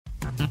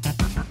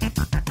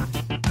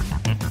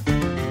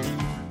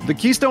The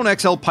Keystone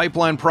XL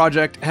pipeline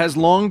project has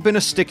long been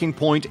a sticking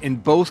point in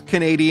both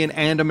Canadian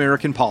and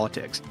American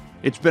politics.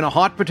 It's been a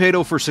hot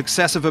potato for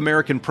successive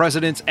American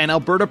presidents, and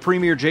Alberta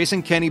Premier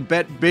Jason Kenney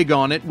bet big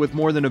on it with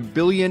more than $1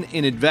 billion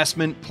in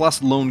investment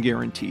plus loan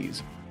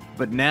guarantees.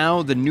 But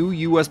now the new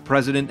U.S.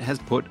 president has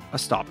put a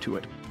stop to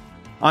it.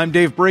 I'm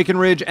Dave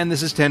Breckenridge, and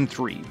this is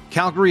 10-3.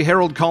 Calgary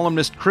Herald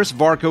columnist Chris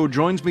Varco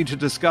joins me to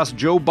discuss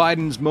Joe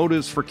Biden's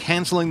motives for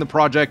canceling the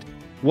project,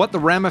 what the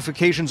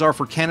ramifications are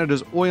for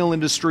Canada's oil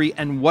industry,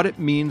 and what it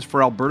means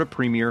for Alberta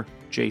Premier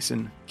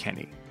Jason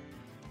Kenney.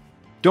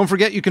 Don't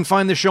forget, you can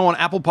find the show on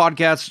Apple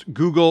Podcasts,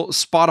 Google,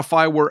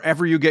 Spotify,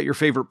 wherever you get your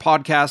favorite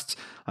podcasts.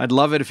 I'd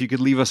love it if you could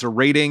leave us a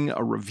rating,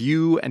 a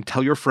review, and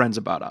tell your friends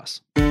about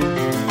us.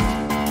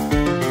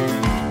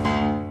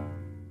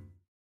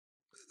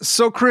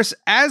 So, Chris,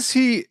 as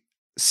he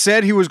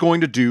said he was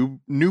going to do,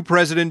 new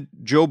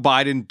President Joe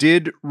Biden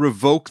did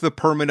revoke the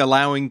permit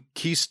allowing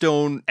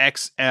Keystone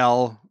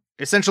XL.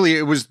 Essentially,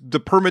 it was the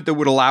permit that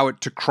would allow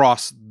it to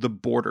cross the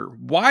border.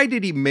 Why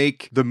did he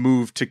make the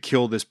move to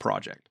kill this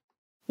project?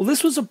 Well,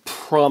 this was a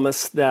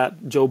promise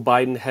that Joe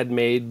Biden had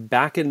made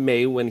back in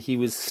May when he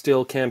was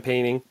still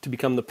campaigning to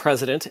become the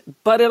president.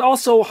 But it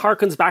also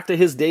harkens back to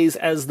his days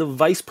as the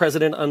vice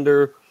president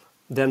under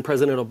then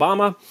President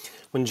Obama,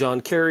 when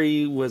John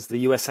Kerry was the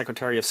U.S.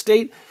 Secretary of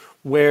State,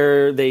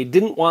 where they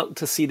didn't want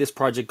to see this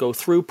project go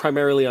through,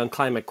 primarily on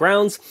climate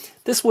grounds.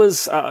 This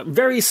was a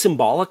very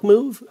symbolic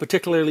move,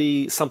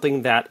 particularly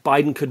something that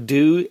Biden could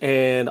do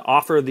and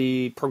offer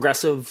the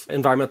progressive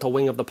environmental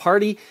wing of the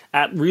party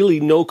at really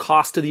no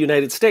cost to the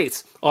United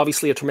States.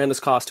 Obviously a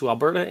tremendous cost to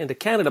Alberta and to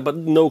Canada, but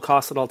no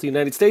cost at all to the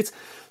United States.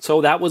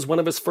 So that was one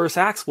of his first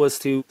acts, was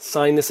to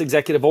sign this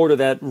executive order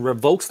that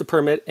revokes the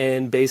permit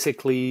and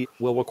basically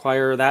will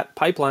require that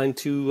pipeline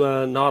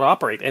to not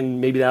operate.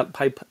 And maybe that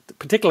pipe,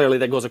 particularly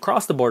that goes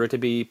across the border, to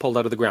be pulled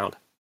out of the ground.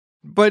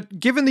 But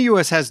given the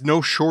U.S. has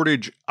no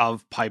shortage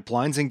of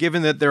pipelines, and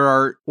given that there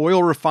are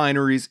oil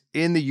refineries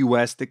in the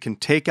U.S. that can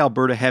take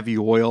Alberta heavy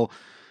oil,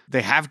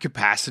 they have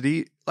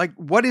capacity. Like,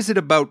 what is it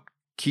about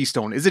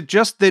Keystone? Is it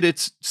just that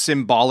it's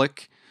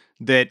symbolic,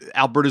 that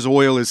Alberta's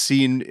oil is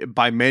seen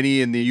by many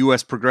in the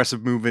U.S.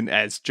 progressive movement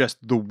as just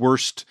the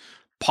worst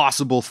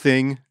possible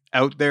thing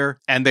out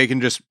there, and they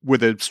can just,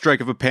 with a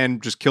strike of a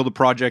pen, just kill the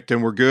project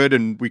and we're good,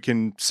 and we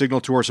can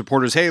signal to our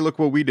supporters, hey, look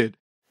what we did?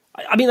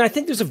 I mean, I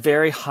think there's a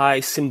very high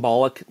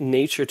symbolic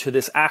nature to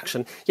this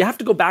action. You have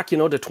to go back, to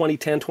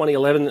 2010,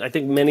 2011. I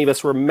think many of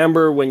us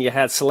remember when you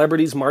had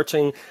celebrities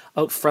marching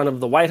out front of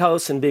the White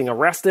House and being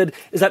arrested.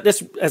 Is that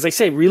this, as I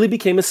say, really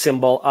became a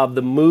symbol of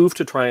the move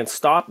to try and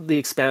stop the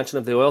expansion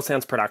of the oil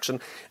sands production.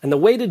 And the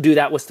way to do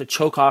that was to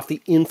choke off the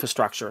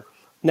infrastructure.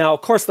 Now, of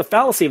course, the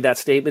fallacy of that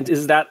statement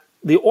is that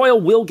the oil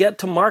will get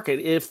to market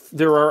if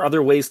there are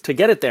other ways to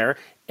get it there.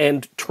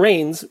 And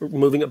trains,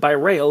 moving it by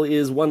rail,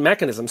 is one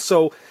mechanism.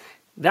 So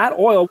that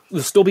oil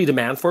will still be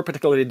demand for,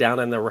 particularly down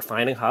in the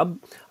refining hub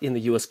in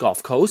the U.S.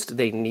 Gulf Coast.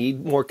 They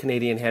need more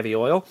Canadian heavy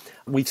oil.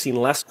 We've seen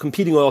less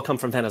competing oil come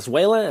from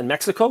Venezuela and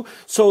Mexico.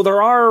 So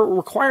there are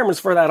requirements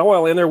for that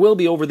oil, and there will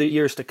be over the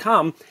years to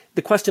come.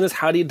 The question is,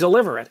 how do you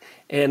deliver it?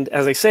 And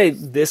as I say,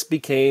 this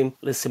became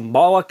the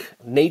symbolic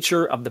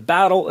nature of the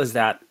battle, is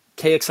that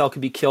KXL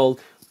could be killed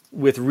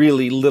with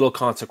really little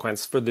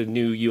consequence for the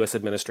new U.S.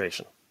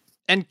 administration.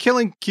 And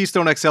killing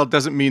Keystone XL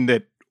doesn't mean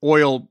that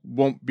oil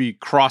won't be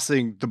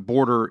crossing the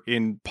border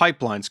in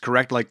pipelines,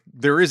 correct? Like,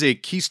 there is a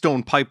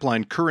Keystone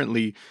pipeline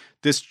currently.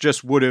 This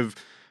just would have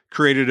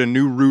created a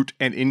new route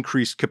and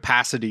increased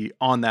capacity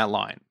on that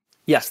line.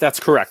 Yes, that's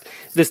correct.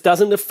 This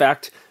doesn't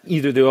affect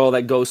either the oil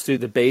that goes through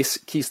the base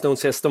Keystone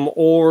system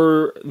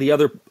or the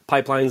other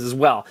pipelines as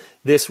well.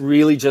 This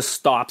really just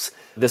stops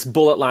this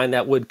bullet line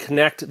that would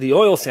connect the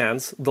oil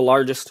sands, the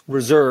largest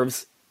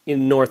reserves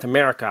in North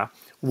America,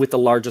 with the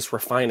largest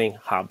refining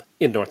hub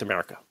in North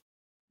America.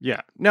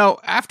 Yeah. Now,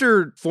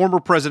 after former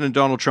President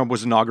Donald Trump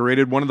was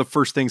inaugurated, one of the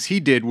first things he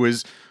did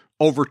was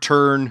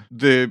overturn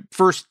the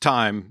first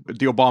time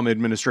the Obama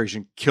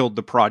administration killed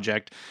the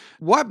project.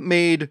 What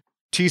made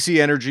TC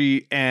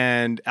Energy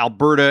and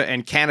Alberta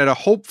and Canada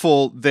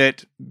hopeful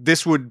that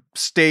this would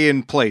stay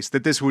in place,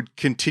 that this would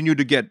continue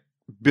to get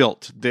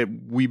built, that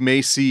we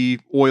may see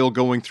oil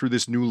going through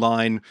this new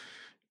line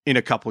in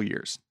a couple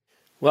years?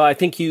 Well, I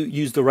think you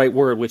used the right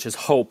word, which is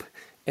hope.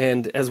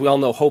 And as we all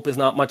know, hope is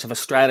not much of a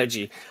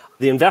strategy.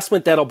 The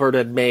investment that Alberta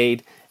had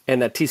made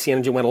and that TC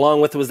Energy went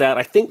along with was that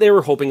I think they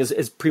were hoping,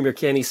 as Premier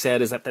Kenney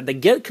said, is that they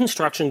get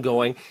construction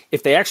going.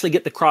 If they actually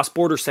get the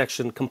cross-border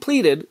section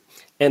completed,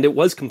 and it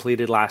was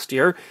completed last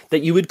year,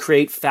 that you would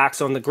create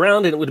facts on the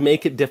ground, and it would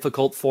make it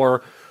difficult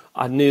for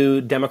a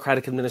new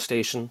Democratic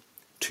administration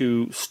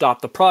to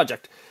stop the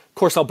project. Of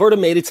course, Alberta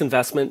made its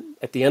investment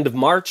at the end of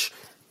March.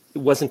 It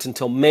wasn't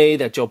until May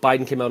that Joe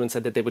Biden came out and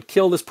said that they would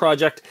kill this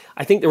project.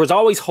 I think there was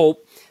always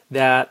hope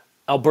that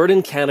Alberta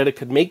and Canada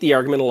could make the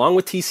argument, along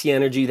with TC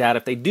Energy, that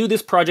if they do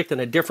this project in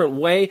a different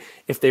way,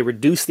 if they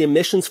reduce the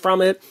emissions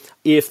from it,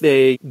 if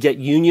they get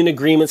union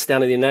agreements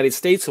down in the United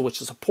States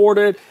which is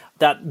supported,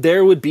 that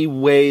there would be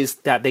ways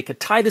that they could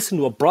tie this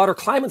into a broader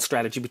climate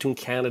strategy between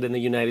Canada and the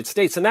United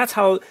States. And that's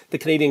how the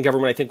Canadian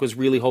government, I think, was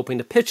really hoping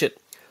to pitch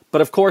it. But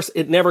of course,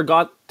 it never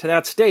got to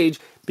that stage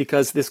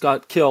because this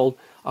got killed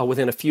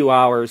within a few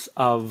hours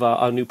of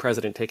a new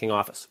president taking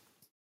office.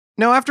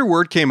 Now, after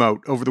word came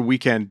out over the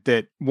weekend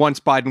that once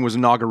Biden was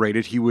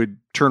inaugurated, he would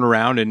turn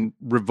around and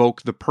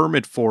revoke the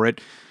permit for it,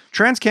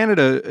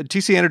 TransCanada,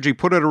 TC Energy,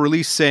 put out a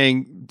release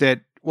saying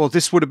that, well,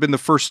 this would have been the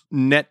first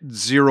net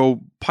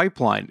zero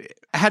pipeline.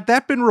 Had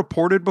that been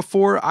reported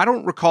before? I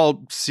don't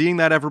recall seeing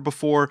that ever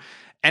before.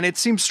 And it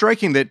seems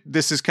striking that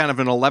this is kind of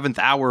an 11th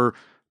hour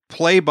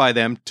play by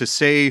them to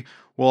say,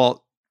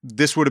 well,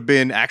 this would have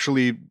been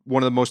actually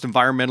one of the most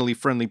environmentally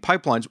friendly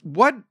pipelines.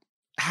 What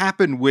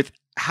happened with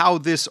how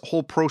this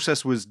whole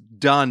process was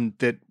done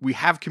that we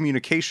have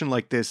communication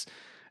like this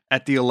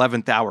at the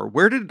 11th hour?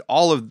 Where did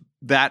all of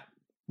that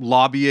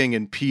lobbying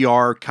and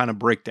PR kind of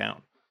break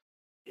down?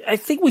 I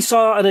think we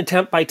saw an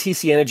attempt by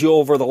TC Energy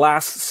over the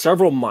last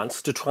several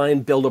months to try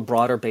and build a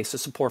broader base of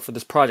support for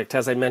this project.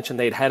 As I mentioned,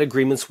 they'd had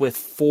agreements with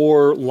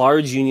 4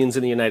 large unions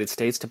in the United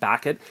States to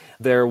back it.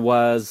 There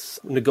was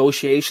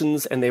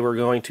negotiations, and they were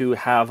going to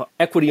have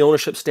equity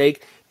ownership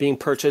stake being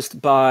purchased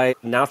by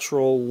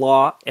Natural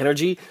Law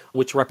Energy,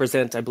 which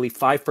represents, I believe,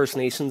 5 First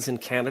Nations in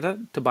Canada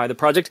to buy the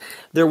project.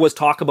 There was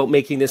talk about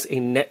making this a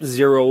net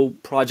zero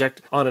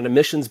project on an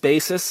emissions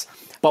basis.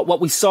 But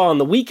what we saw on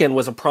the weekend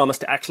was a promise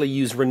to actually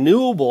use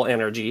renewable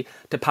energy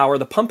to power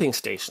the pumping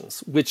stations,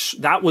 which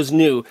that was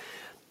new.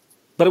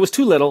 But it was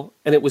too little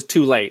and it was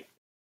too late.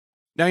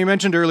 Now, you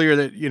mentioned earlier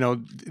that,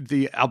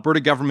 the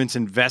Alberta government's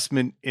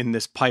investment in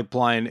this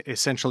pipeline,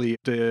 essentially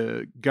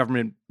the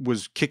government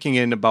was kicking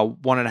in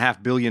about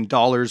 $1.5 billion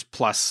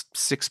plus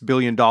 $6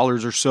 billion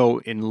or so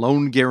in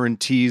loan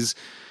guarantees.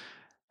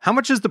 How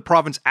much has the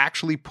province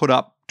actually put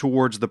up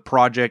towards the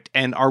project?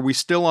 And are we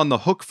still on the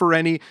hook for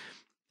any?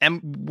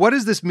 And what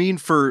does this mean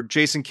for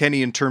Jason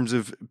Kenney in terms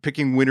of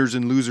picking winners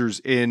and losers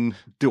in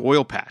the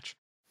oil patch?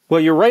 Well,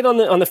 you're right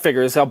on the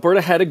figures. Alberta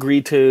had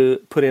agreed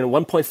to put in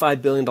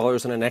 $1.5 billion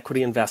in an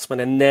equity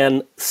investment and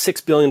then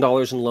 $6 billion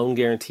in loan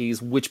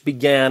guarantees, which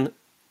began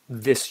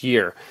this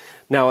year.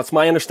 Now, it's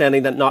my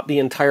understanding that not the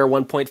entire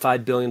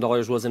 $1.5 billion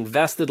was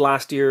invested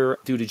last year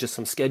due to just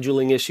some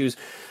scheduling issues.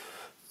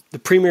 The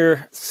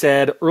Premier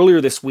said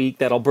earlier this week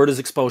that Alberta's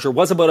exposure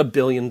was about $1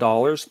 billion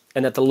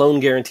and that the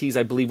loan guarantees,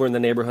 I believe, were in the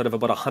neighborhood of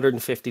about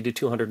 $150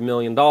 to $200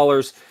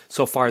 million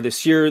so far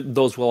this year.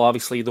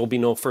 There'll be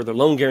no further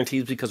loan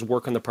guarantees because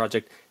work on the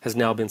project has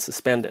now been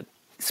suspended.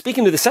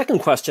 Speaking to the second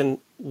question,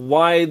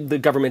 why the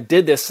government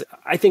did this,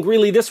 I think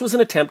really this was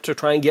an attempt to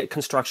try and get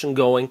construction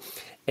going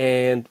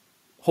and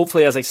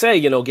hopefully, as I say,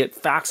 get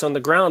facts on the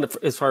ground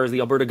as far as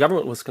the Alberta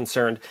government was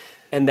concerned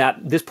and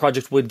that this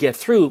project would get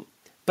through.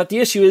 But the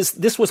issue is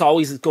this was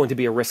always going to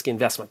be a risky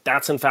investment.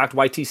 That's, in fact,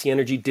 why TC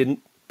Energy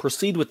didn't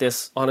proceed with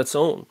this on its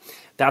own.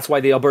 That's why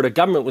the Alberta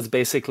government was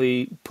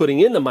basically putting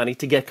in the money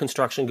to get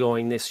construction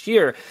going this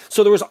year.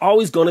 So there was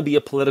always going to be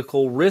a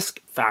political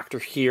risk factor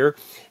here.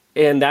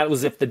 And that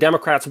was if the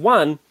Democrats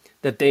won,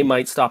 that they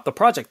might stop the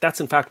project.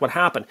 That's, in fact, what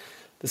happened.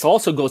 This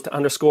also goes to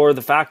underscore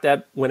the fact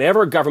that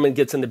whenever government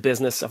gets in the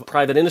business of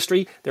private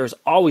industry, there's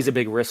always a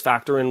big risk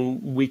factor.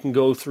 And we can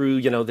go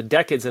through, the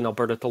decades in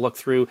Alberta to look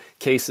through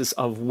cases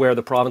of where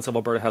the province of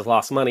Alberta has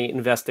lost money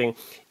investing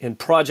in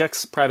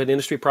projects, private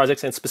industry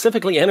projects, and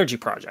specifically energy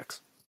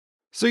projects.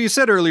 So you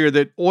said earlier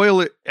that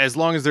oil, as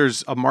long as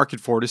there's a market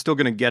for it, is still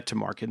going to get to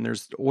market. And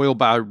there's oil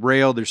by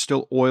rail, there's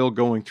still oil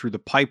going through the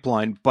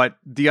pipeline. But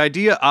the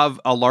idea of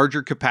a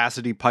larger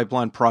capacity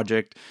pipeline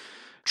project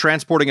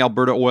transporting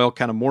Alberta oil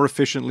kind of more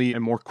efficiently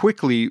and more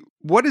quickly,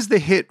 what is the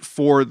hit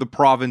for the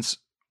province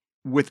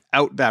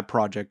without that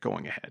project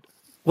going ahead?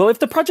 Well, if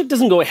the project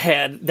doesn't go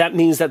ahead, that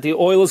means that the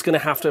oil is going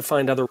to have to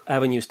find other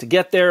avenues to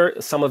get there.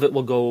 Some of it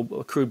will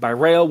go crude by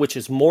rail, which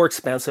is more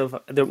expensive.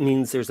 That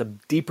means there's a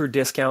deeper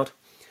discount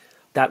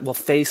that will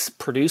face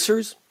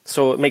producers.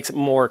 So it makes it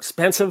more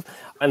expensive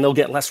and they'll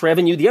get less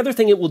revenue. The other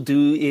thing it will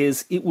do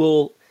is it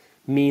will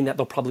mean that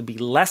there'll probably be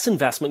less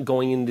investment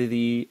going into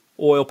the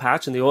oil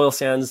patch and the oil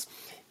sands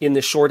in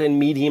the short and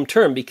medium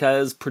term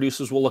because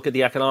producers will look at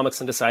the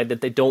economics and decide that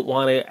they don't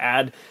want to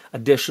add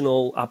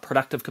additional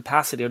productive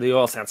capacity to the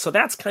oil sands. So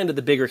that's kind of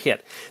the bigger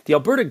hit. The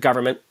Alberta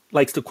government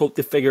likes to quote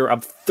the figure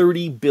of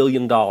 $30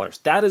 billion.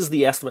 That is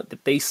the estimate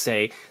that they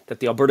say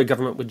that the Alberta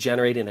government would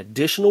generate in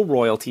additional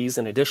royalties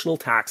and additional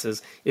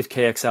taxes if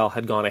KXL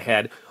had gone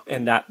ahead.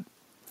 And that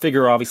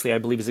figure, obviously, I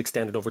believe is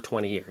extended over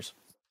 20 years.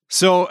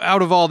 So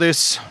out of all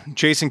this,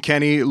 Jason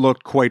Kenney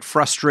looked quite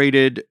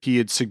frustrated. He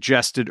had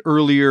suggested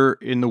earlier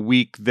in the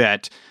week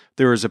that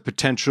there is a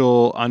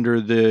potential under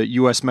the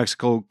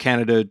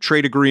U.S.-Mexico-Canada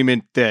trade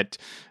agreement that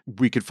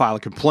we could file a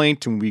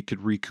complaint and we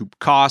could recoup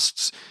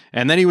costs.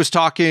 And then he was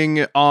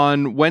talking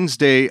on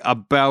Wednesday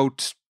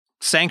about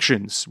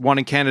sanctions,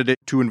 wanting Canada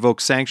to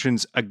invoke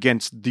sanctions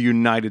against the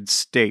United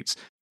States.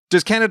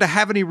 Does Canada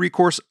have any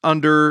recourse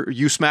under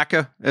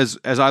USMCA, as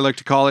I like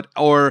to call it?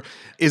 Or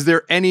is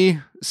there any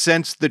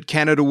sense that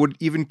Canada would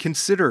even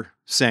consider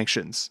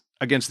sanctions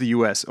against the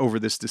U.S. over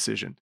this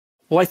decision?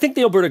 Well, I think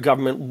the Alberta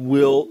government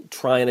will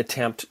try and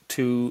attempt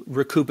to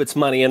recoup its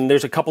money. And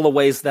there's a couple of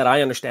ways that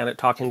I understand it,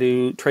 talking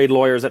to trade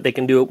lawyers, that they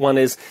can do it. One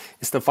is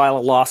to file a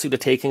lawsuit, a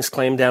takings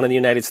claim down in the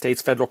United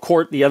States federal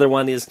court. The other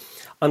one is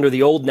under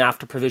the old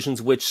NAFTA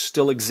provisions, which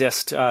still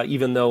exist,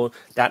 even though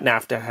that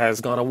NAFTA has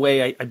gone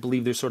away. I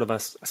believe there's sort of a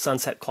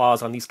sunset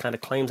clause on these kind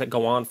of claims that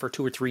go on for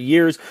 2 or 3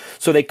 years.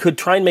 So they could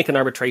try and make an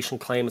arbitration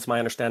claim, is my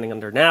understanding,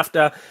 under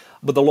NAFTA.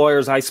 But the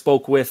lawyers I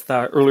spoke with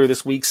earlier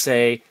this week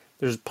say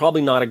there's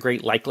probably not a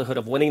great likelihood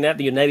of winning that.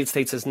 The United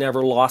States has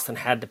never lost and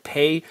had to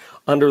pay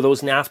under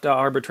those NAFTA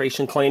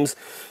arbitration claims.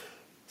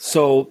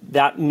 So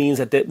that means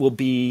that it will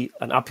be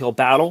an uphill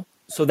battle.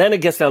 So then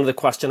it gets down to the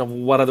question of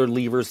what other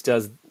levers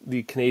does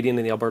the Canadian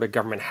and the Alberta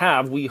government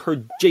have. We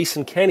heard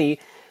Jason Kenney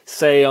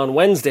say on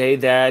Wednesday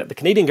that the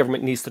Canadian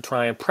government needs to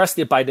try and press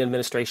the Biden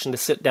administration to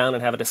sit down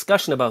and have a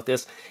discussion about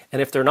this.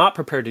 And if they're not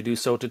prepared to do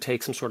so, to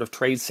take some sort of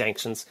trade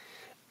sanctions.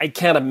 I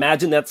can't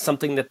imagine that's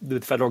something that the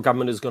federal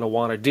government is going to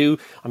want to do.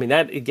 I mean,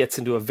 it gets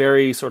into a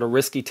very sort of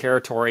risky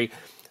territory.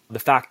 The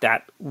fact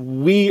that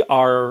we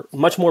are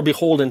much more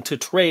beholden to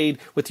trade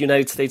with the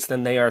United States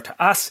than they are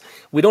to us.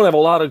 We don't have a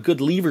lot of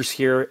good levers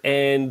here,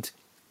 and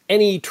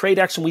any trade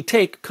action we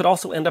take could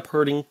also end up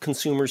hurting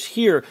consumers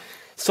here.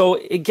 So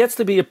it gets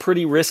to be a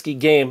pretty risky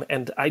game,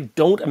 and I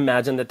don't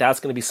imagine that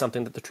that's going to be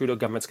something that the Trudeau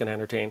government's going to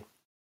entertain.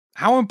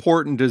 How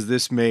important does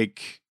this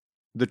make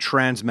the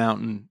Trans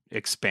Mountain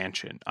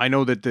expansion? I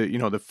know that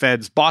the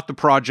feds bought the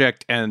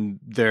project and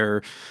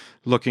they're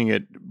looking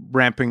at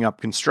ramping up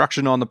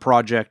construction on the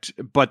project,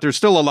 but there's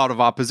still a lot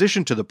of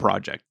opposition to the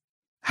project.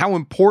 How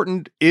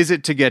important is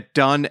it to get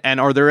done?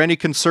 And are there any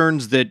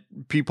concerns that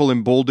people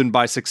emboldened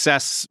by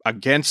success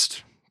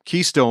against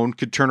Keystone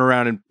could turn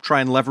around and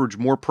try and leverage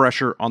more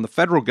pressure on the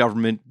federal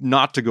government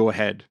not to go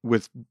ahead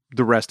with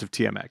the rest of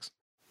TMX?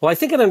 Well, I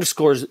think it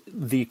underscores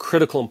the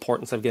critical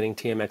importance of getting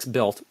TMX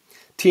built.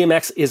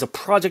 TMX is a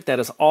project that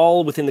is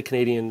all within the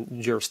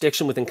Canadian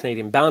jurisdiction, within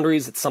Canadian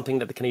boundaries. It's something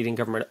that the Canadian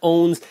government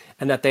owns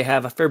and that they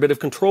have a fair bit of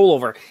control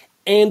over.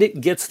 And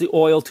it gets the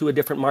oil to a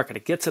different market.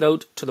 It gets it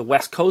out to the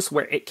West Coast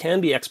where it can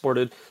be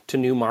exported to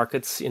new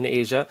markets in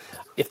Asia,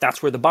 if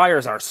that's where the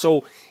buyers are.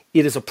 So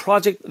it is a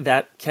project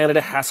that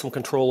Canada has some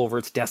control over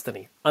its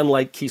destiny,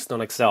 unlike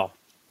Keystone XL.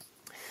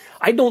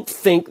 I don't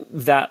think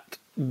that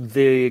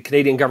the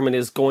Canadian government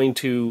is going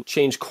to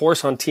change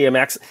course on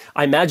TMX.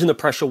 I imagine the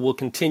pressure will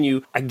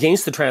continue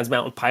against the Trans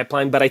Mountain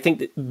Pipeline, but I think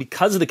that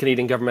because the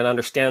Canadian government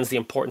understands the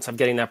importance of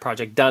getting that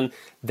project done,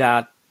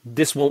 that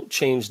this won't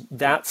change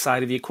that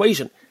side of the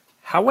equation.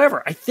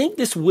 However, I think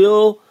this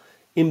will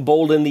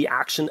embolden the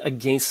action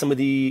against some of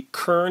the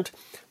current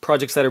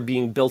projects that are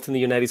being built in the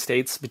United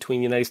States,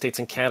 between the United States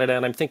and Canada.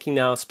 And I'm thinking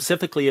now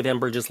specifically of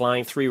Enbridge's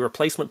Line 3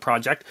 replacement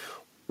project.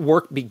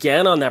 Work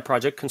began on that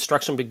project.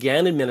 Construction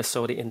began in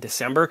Minnesota in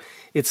December.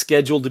 It's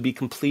scheduled to be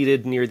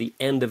completed near the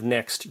end of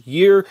next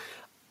year.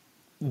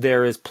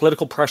 There is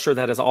political pressure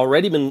that has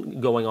already been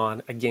going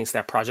on against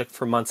that project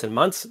for months and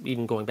months,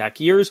 even going back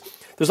years.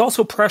 There's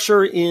also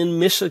pressure in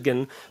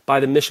Michigan by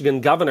the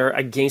Michigan governor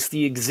against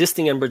the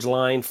existing Enbridge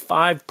Line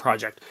 5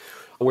 project,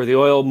 where the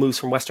oil moves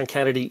from Western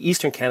Canada to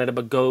Eastern Canada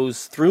but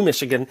goes through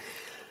Michigan.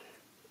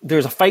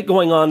 There's a fight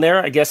going on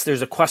there. I guess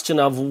there's a question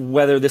of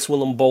whether this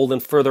will embolden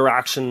further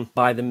action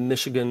by the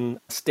Michigan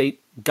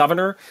state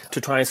governor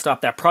to try and stop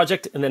that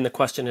project. And then the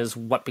question is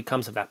what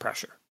becomes of that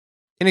pressure.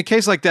 In a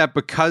case like that,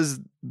 because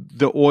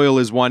the oil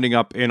is winding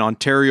up in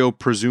Ontario,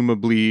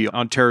 presumably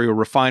Ontario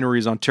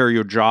refineries,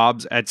 Ontario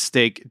jobs at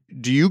stake,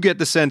 do you get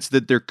the sense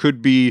that there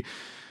could be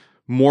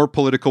more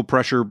political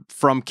pressure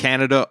from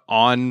Canada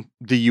on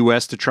the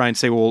U.S. to try and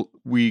say, well,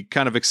 we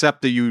kind of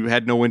accept that you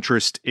had no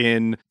interest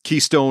in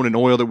Keystone and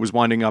oil that was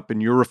winding up in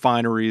your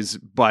refineries,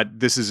 but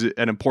this is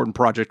an important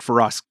project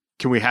for us.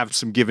 Can we have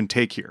some give and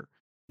take here?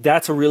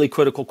 That's a really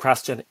critical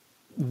question.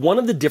 One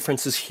of the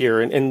differences here,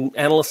 and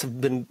analysts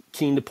have been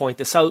keen to point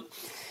this out,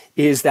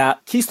 is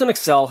that Keystone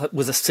XL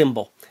was a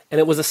symbol. And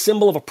it was a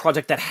symbol of a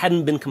project that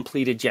hadn't been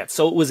completed yet.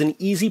 So it was an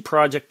easy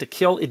project to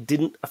kill. It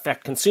didn't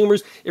affect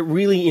consumers. It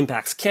really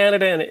impacts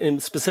Canada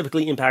and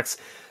specifically impacts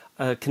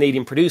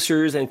Canadian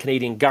producers and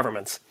Canadian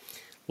governments.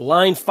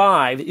 Line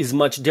 5 is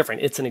much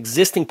different. It's an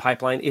existing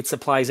pipeline. It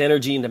supplies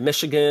energy into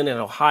Michigan and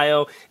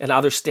Ohio and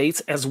other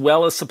states, as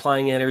well as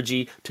supplying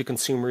energy to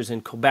consumers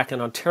in Quebec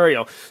and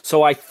Ontario.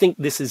 So I think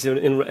this is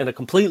in a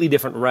completely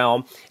different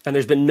realm, and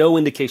there's been no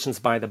indications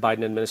by the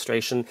Biden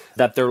administration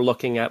that they're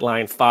looking at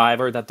Line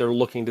 5 or that they're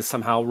looking to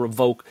somehow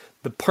revoke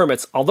the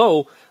permits,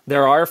 although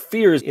there are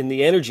fears in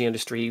the energy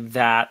industry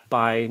that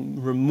by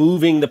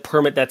removing the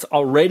permit that's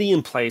already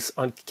in place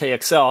on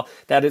KXL,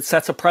 that it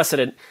sets a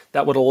precedent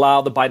that would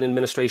allow the Biden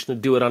administration to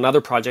do it on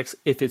other projects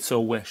if it so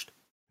wished.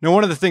 Now,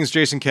 one of the things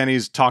Jason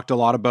Kenney's talked a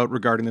lot about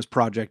regarding this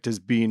project has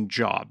been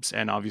jobs.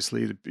 And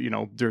obviously,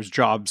 there's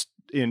jobs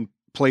in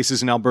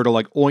places in Alberta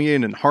like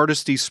Oyen and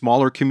Hardisty,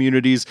 smaller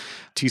communities.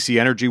 TC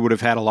Energy would have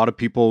had a lot of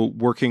people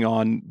working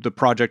on the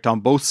project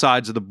on both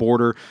sides of the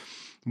border.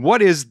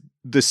 What is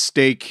the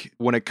stake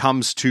when it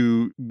comes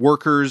to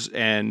workers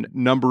and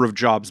number of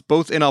jobs,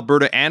 both in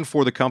Alberta and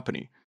for the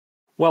company?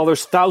 Well,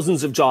 there's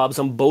thousands of jobs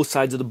on both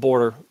sides of the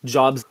border,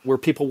 jobs where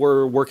people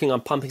were working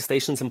on pumping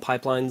stations and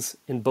pipelines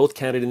in both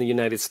Canada and the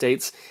United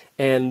States,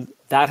 and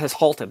that has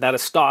halted, that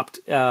has stopped.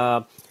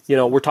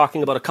 We're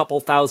talking about a couple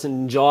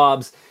thousand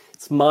jobs.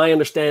 It's my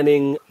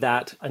understanding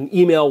that an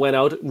email went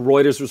out.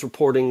 Reuters was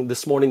reporting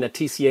this morning that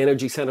TC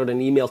Energy sent out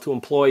an email to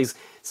employees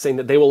saying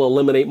that they will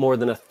eliminate more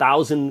than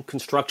 1,000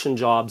 construction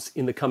jobs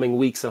in the coming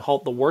weeks and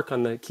halt the work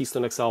on the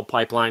Keystone XL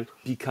pipeline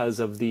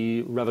because of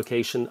the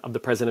revocation of the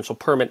presidential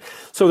permit.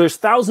 So there's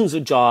thousands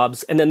of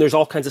jobs, and then there's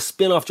all kinds of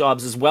spin-off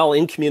jobs as well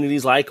in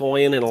communities like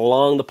Oyen and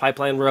along the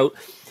pipeline route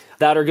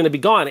that are going to be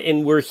gone.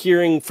 And we're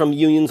hearing from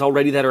unions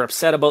already that are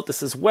upset about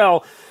this as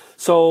well.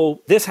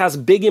 So this has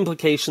big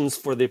implications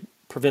for the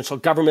provincial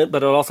government,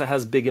 but it also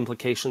has big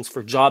implications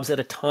for jobs at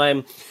a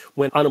time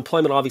when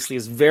unemployment obviously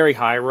is very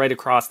high right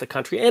across the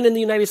country and in the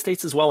United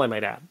States as well, I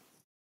might add.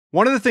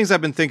 One of the things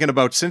I've been thinking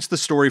about since the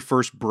story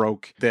first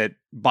broke that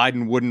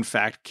Biden would in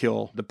fact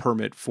kill the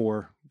permit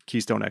for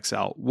Keystone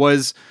XL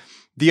was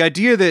the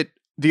idea that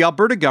the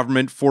Alberta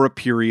government for a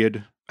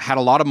period had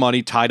a lot of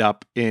money tied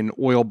up in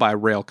oil by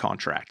rail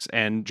contracts.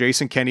 And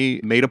Jason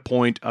Kenney made a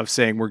point of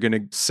saying, we're going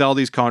to sell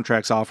these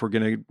contracts off. We're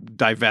going to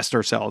divest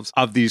ourselves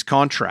of these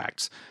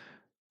contracts.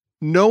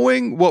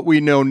 Knowing what we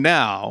know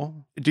now,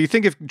 do you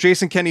think if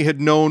Jason Kenney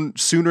had known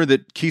sooner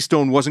that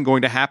Keystone wasn't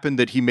going to happen,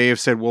 that he may have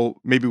said, well,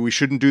 maybe we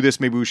shouldn't do this,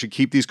 maybe we should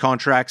keep these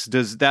contracts?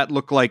 Does that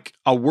look like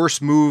a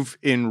worse move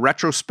in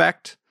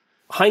retrospect?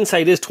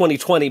 Hindsight is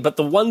 2020, but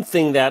the one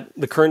thing that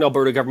the current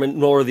Alberta government,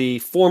 nor the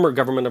former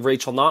government of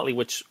Rachel Notley,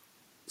 which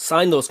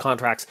signed those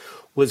contracts,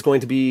 was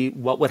going to be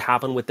what would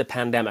happen with the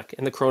pandemic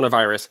and the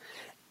coronavirus.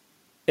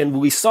 And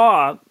we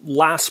saw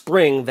last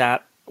spring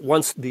that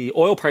once the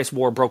oil price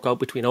war broke out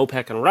between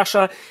OPEC and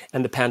Russia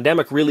and the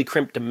pandemic really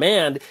crimped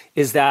demand,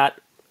 is that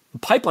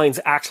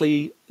pipelines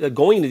actually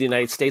going to the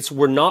United States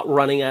were not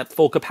running at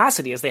full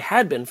capacity as they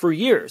had been for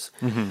years.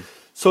 Mm-hmm.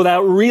 So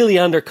that really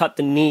undercut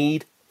the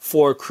need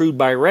for crude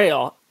by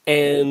rail,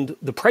 and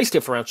the price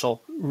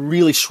differential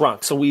really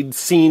shrunk. So we'd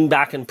seen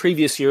back in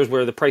previous years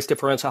where the price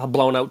differential had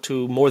blown out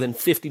to more than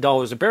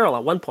 $50 a barrel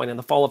at one point in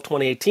the fall of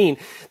 2018.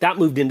 That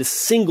moved into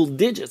single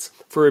digits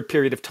for a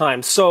period of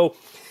time. So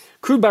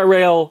crude by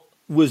rail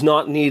was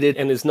not needed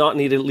and is not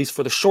needed, at least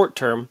for the short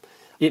term.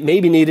 It may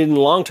be needed in the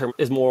long term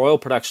as more oil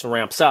production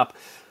ramps up.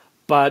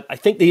 But I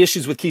think the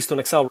issues with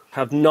Keystone XL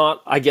have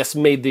not,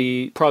 made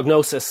the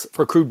prognosis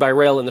for crude by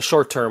rail in the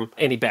short term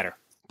any better.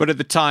 But at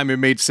the time, it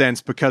made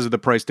sense because of the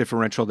price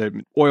differential that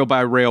oil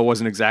by rail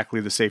wasn't exactly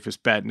the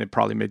safest bet, and it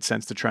probably made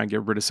sense to try and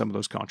get rid of some of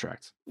those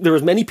contracts. There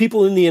was many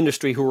people in the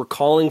industry who were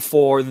calling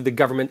for the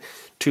government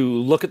to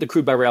look at the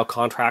crude by rail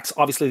contracts.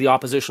 Obviously, the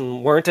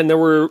opposition weren't, and there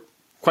were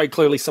quite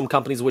clearly some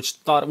companies which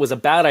thought it was a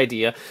bad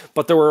idea,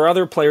 but there were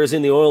other players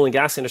in the oil and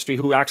gas industry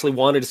who actually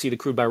wanted to see the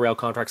crude by rail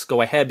contracts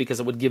go ahead because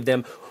it would give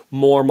them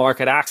more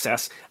market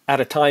access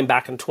at a time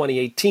back in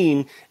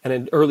 2018 and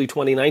in early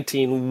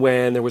 2019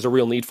 when there was a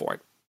real need for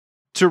it.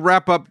 To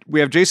wrap up, we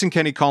have Jason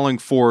Kenney calling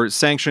for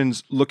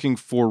sanctions, looking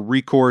for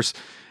recourse.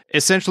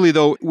 Essentially,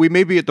 though, we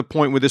may be at the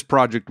point with this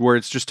project where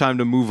it's just time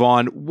to move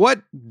on.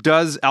 What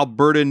does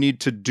Alberta need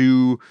to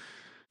do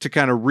to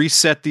kind of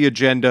reset the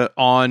agenda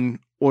on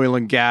oil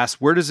and gas?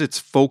 Where does its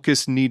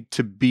focus need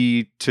to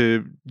be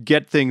to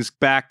get things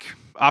back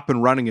up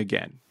and running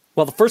again?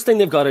 Well, the first thing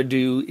they've got to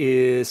do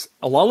is,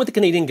 along with the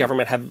Canadian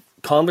government, have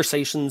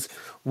conversations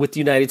with the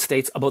United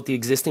States about the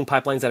existing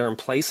pipelines that are in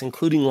place,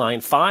 including Line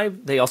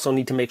 5. They also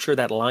need to make sure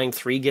that Line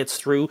 3 gets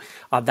through.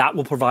 That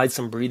will provide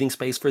some breathing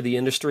space for the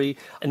industry.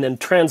 And then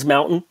Trans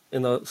Mountain,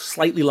 in the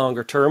slightly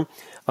longer term,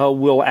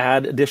 will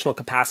add additional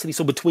capacity.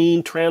 So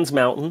between Trans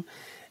Mountain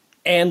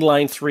and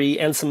Line 3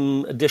 and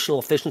some additional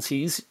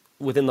efficiencies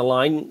within the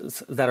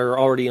lines that are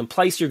already in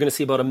place, you're going to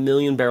see about 1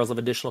 million barrels of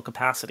additional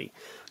capacity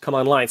come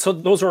online. So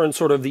those are in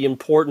sort of the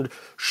important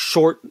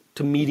short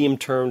to medium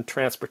term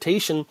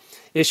transportation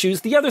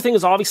issues. The other thing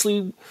is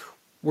obviously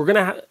we're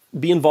going to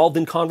be involved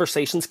in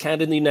conversations,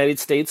 Canada and the United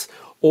States,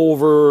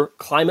 over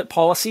climate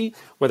policy,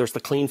 whether it's the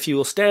clean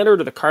fuel standard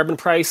or the carbon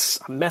price,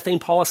 methane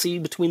policy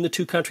between the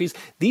two countries.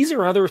 These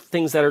are other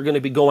things that are going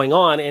to be going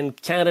on, and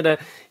Canada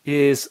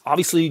is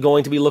obviously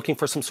going to be looking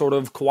for some sort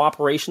of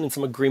cooperation and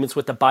some agreements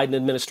with the Biden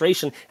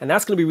administration, and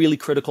that's going to be really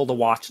critical to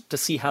watch to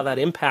see how that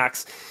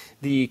impacts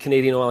the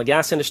Canadian oil and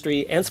gas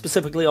industry, and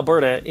specifically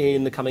Alberta,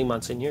 in the coming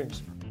months and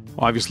years.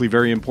 Obviously,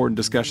 very important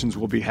discussions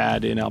will be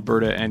had in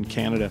Alberta and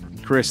Canada.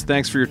 Chris,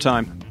 thanks for your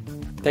time.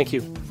 Thank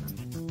you.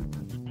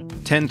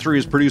 10-3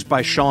 is produced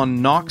by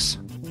Sean Knox.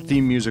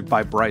 Theme music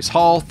by Bryce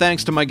Hall.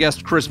 Thanks to my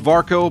guest, Chris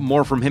Varco.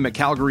 More from him at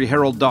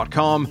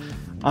calgaryherald.com.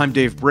 I'm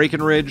Dave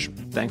Breckenridge.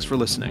 Thanks for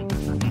listening.